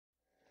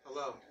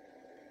Hello.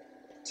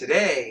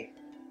 Today,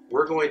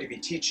 we're going to be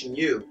teaching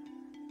you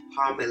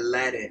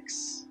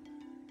homiletics.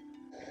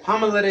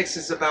 Homiletics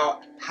is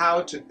about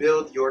how to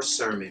build your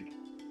sermon.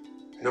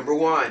 Number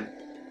one,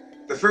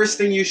 the first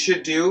thing you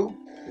should do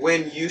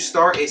when you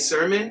start a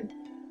sermon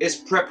is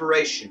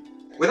preparation.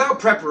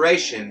 Without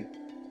preparation,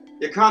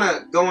 you're kind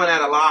of going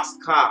at a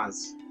lost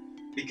cause,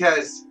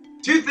 because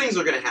two things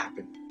are going to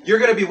happen. You're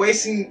going to be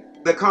wasting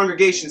the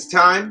congregation's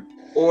time,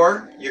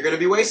 or you're going to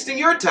be wasting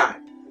your time.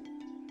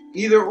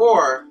 Either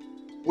or,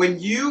 when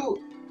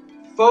you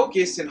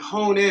focus and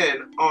hone in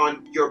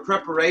on your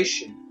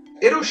preparation,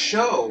 it'll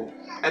show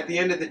at the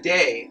end of the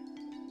day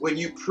when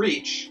you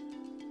preach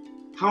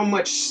how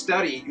much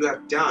study you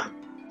have done,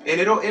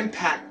 and it'll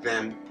impact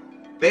them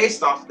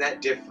based off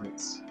that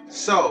difference.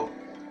 So,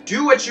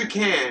 do what you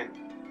can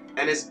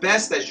and as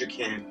best as you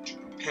can to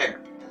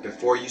prepare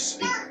before you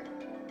speak.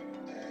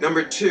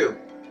 Number two,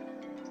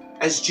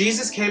 as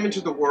Jesus came into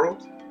the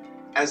world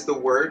as the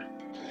Word,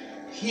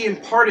 He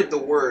imparted the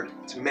Word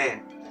to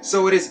man.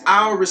 So it is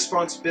our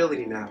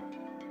responsibility now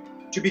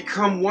to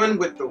become one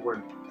with the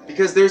Word,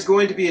 because there's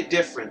going to be a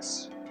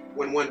difference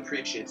when one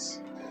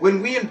preaches.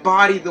 When we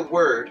embody the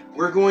Word,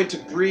 we're going to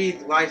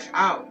breathe life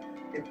out,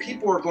 and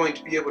people are going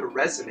to be able to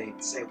resonate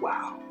and say,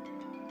 wow,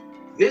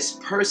 this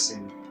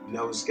person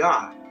knows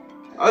God.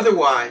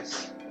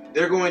 Otherwise,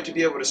 they're going to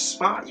be able to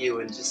spot you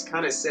and just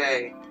kind of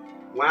say,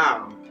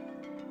 wow,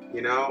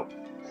 you know,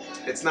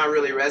 it's not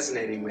really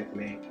resonating with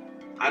me.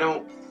 I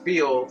don't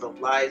feel the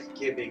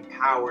life-giving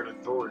power and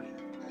authority.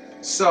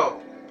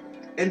 So,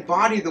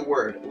 embody the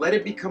Word. Let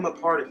it become a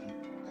part of you.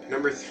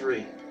 Number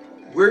three,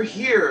 we're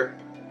here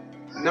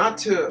not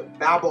to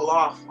babble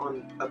off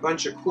on a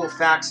bunch of cool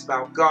facts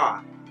about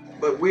God,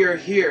 but we are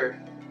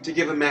here to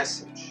give a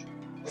message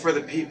for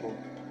the people,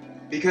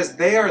 because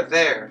they are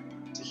there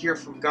to hear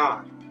from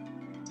God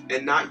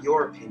and not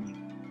your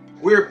opinion.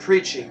 We're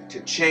preaching to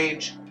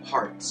change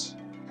hearts,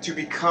 to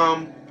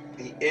become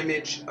the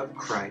image of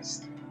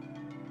Christ.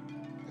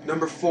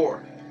 Number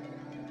four,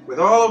 with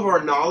all of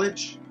our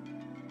knowledge,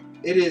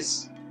 it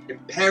is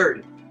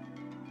imperative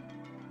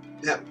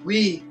that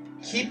we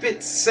keep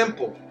it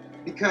simple,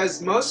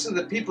 because most of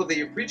the people that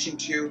you're preaching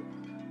to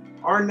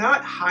are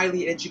not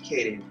highly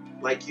educated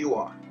like you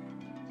are.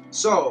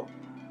 So,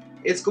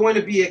 it's going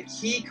to be a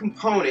key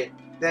component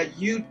that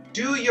you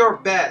do your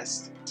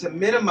best to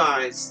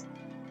minimize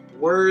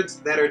words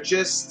that are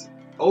just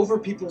over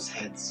people's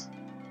heads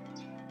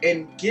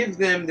and give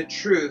them the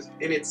truth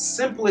in its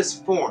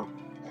simplest form.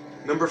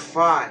 Number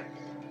five,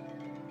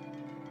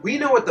 we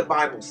know what the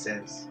Bible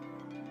says.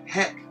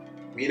 Heck,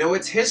 we know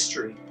its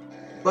history.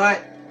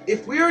 But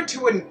if we are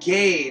to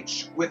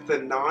engage with the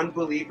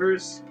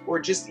non-believers, or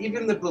just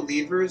even the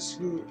believers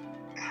who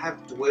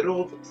have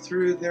dwindled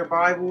through their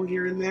Bible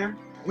here and there,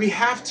 we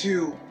have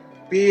to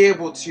be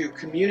able to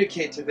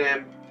communicate to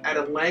them at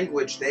a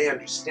language they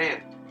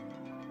understand.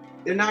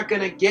 They're not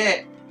going to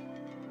get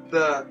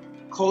the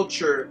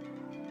culture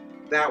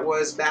that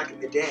was back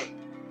in the day.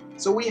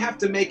 So we have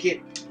to make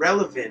it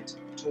relevant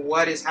to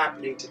what is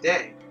happening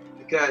today,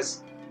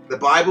 because the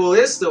Bible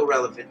is still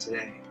relevant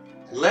today.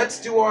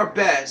 Let's do our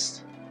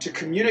best to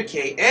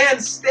communicate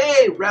and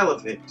stay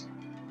relevant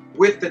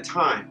with the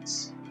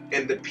times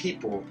and the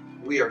people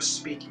we are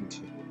speaking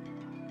to.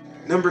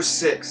 Number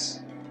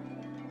six,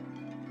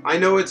 I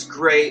know it's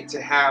great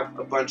to have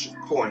a bunch of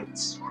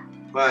points,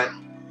 but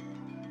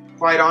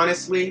quite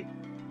honestly,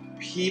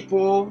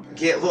 people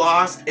get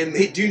lost and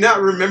they do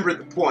not remember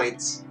the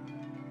points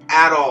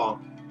at all.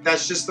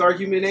 That's just our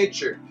human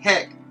nature.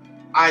 Heck,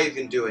 I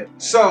even do it.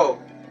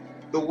 So,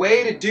 the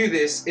way to do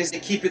this is to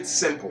keep it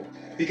simple,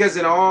 because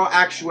in all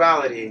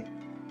actuality,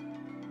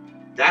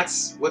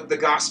 that's what the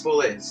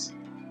gospel is.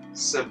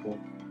 Simple.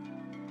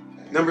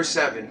 Number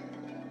seven,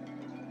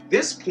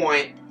 this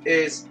point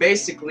is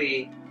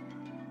basically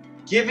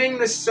giving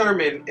the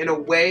sermon in a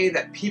way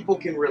that people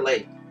can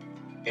relate.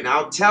 And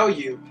I'll tell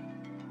you,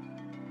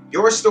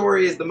 your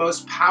story is the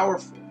most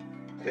powerful.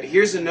 But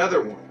here's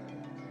another one.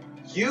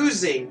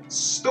 Using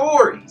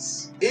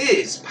stories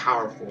is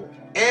powerful.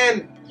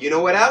 And you know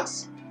what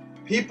else?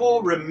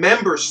 People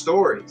remember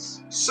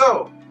stories.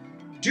 So,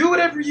 do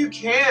whatever you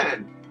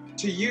can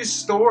to use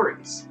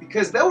stories,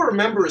 because they'll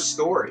remember a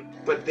story,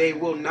 but they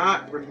will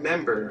not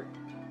remember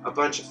a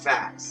bunch of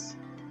facts.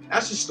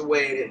 That's just the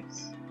way it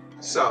is.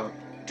 So,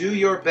 do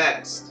your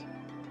best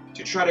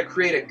to try to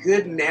create a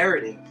good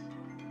narrative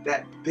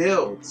that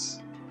builds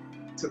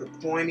to the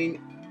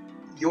pointing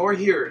your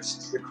hearers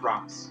to the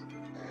cross.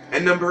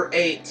 And number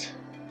eight,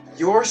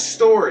 your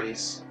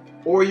stories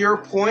or your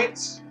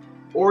points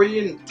or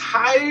your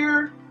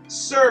entire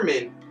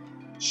sermon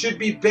should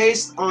be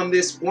based on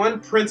this one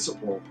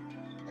principle,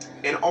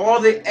 and all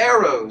the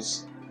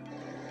arrows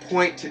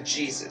point to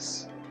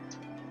Jesus.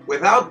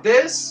 Without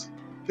this,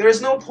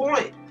 there's no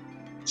point.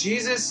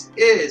 Jesus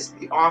is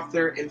the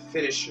author and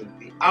finisher,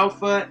 the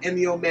Alpha and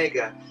the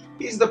Omega.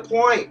 He's the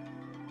point.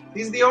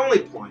 He's the only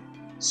point.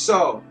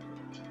 So,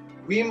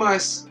 we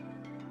must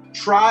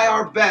try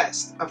our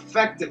best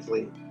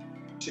effectively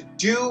to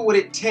do what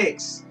it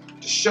takes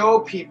to show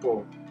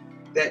people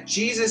that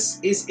Jesus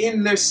is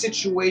in their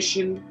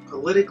situation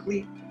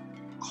politically,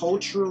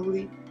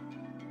 culturally,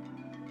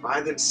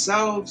 by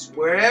themselves,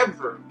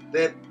 wherever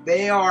that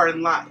they are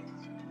in life.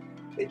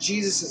 That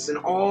Jesus is in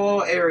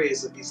all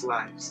areas of these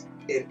lives.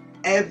 In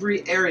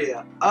every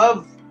area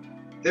of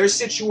their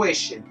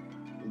situation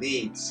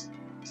leads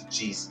to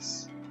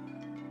Jesus.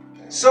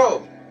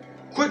 So,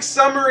 quick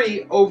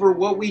summary over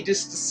what we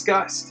just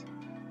discussed.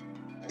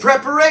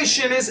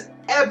 Preparation is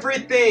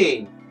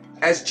everything.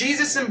 As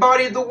Jesus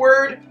embodied the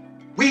Word,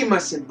 we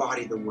must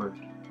embody the Word.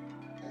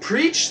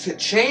 Preach to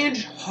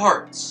change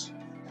hearts.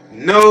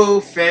 No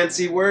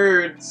fancy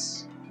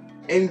words.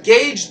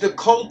 Engage the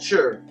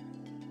culture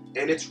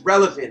and its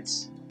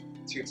relevance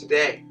to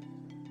today.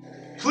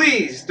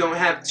 Please don't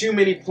have too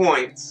many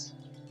points.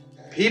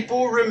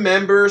 People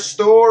remember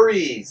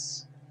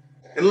stories.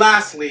 And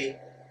lastly,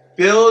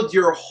 build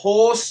your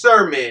whole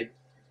sermon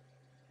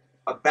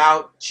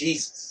about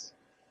Jesus.